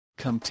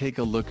Come take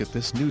a look at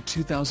this new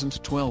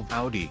 2012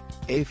 Audi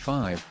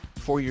A5.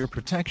 For your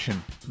protection,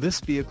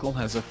 this vehicle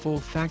has a full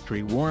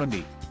factory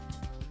warranty.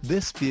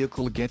 This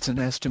vehicle gets an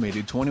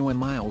estimated 21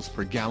 miles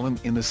per gallon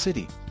in the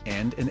city,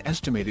 and an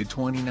estimated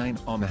 29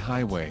 on the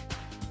highway.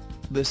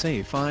 This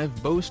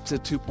A5 boasts a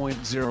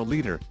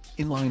 2.0-liter,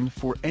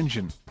 inline-4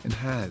 engine, and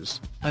has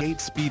a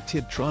 8-speed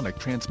Tiptronic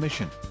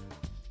transmission.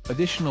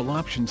 Additional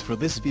options for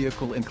this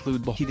vehicle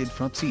include the heated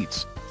front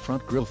seats,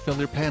 front grille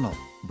filler panel,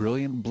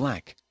 brilliant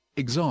black,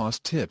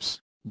 exhaust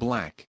tips,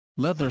 black,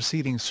 leather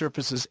seating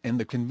surfaces and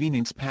the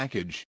convenience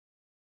package.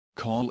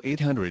 Call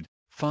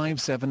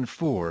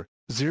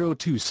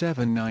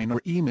 800-574-0279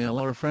 or email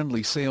our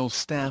friendly sales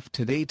staff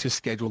today to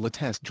schedule a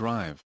test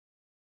drive.